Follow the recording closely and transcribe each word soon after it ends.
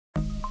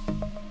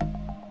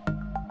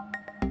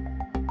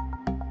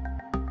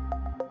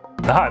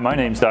Hi, my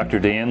name's Dr.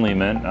 Dan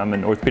Lehman. I'm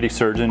an orthopedic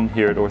surgeon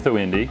here at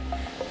OrthoIndy,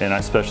 and I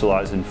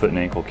specialize in foot and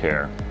ankle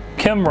care.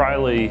 Kim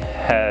Riley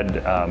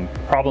had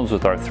problems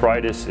with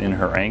arthritis in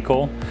her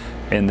ankle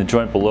and the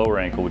joint below her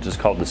ankle, which is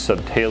called the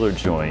subtalar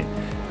joint.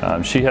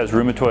 She has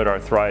rheumatoid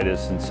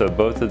arthritis, and so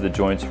both of the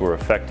joints were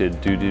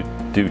affected due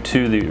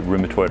to the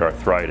rheumatoid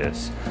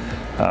arthritis.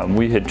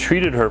 We had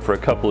treated her for a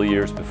couple of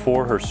years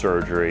before her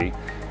surgery.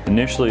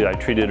 Initially, I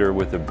treated her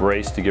with a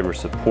brace to give her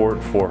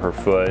support for her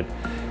foot.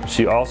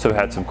 She also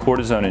had some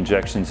cortisone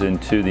injections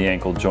into the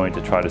ankle joint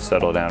to try to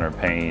settle down her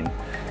pain.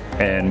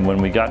 And when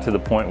we got to the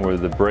point where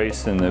the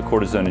brace and the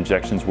cortisone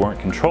injections weren't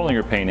controlling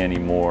her pain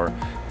anymore,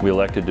 we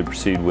elected to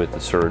proceed with the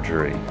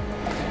surgery.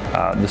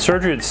 The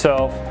surgery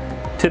itself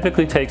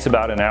typically takes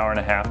about an hour and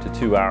a half to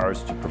 2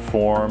 hours to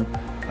perform.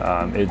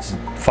 It's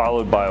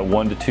followed by a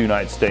 1 to 2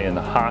 night stay in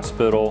the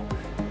hospital.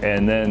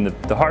 And then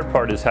the hard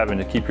part is having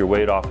to keep your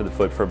weight off of the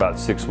foot for about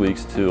 6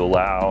 weeks to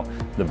allow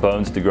the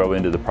bones to grow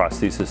into the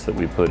prosthesis that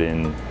we put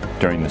in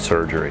during the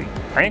surgery.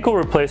 Ankle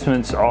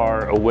replacements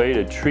are a way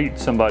to treat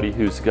somebody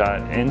who's got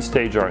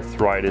end-stage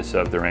arthritis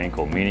of their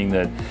ankle, meaning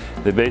that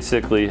they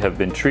basically have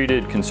been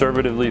treated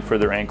conservatively for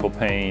their ankle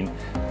pain,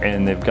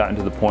 and they've gotten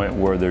to the point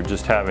where they're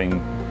just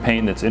having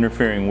pain that's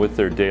interfering with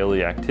their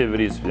daily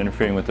activities,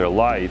 interfering with their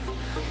life.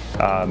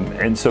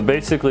 And so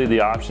basically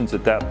the options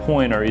at that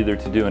point are either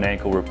to do an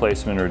ankle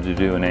replacement or to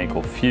do an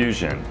ankle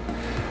fusion.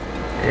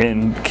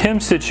 In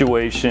Kim's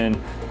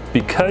situation,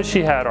 because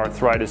she had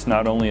arthritis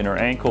not only in her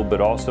ankle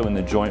but also in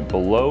the joint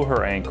below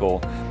her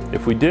ankle,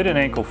 if we did an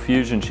ankle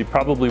fusion, she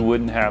probably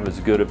wouldn't have as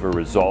good of a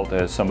result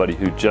as somebody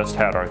who just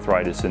had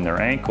arthritis in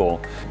their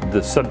ankle. The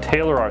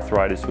subtalar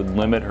arthritis would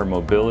limit her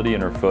mobility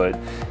in her foot,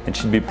 and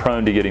she'd be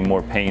prone to getting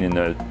more pain in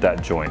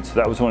that joint. So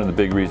that was one of the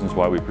big reasons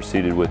why we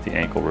proceeded with the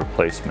ankle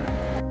replacement.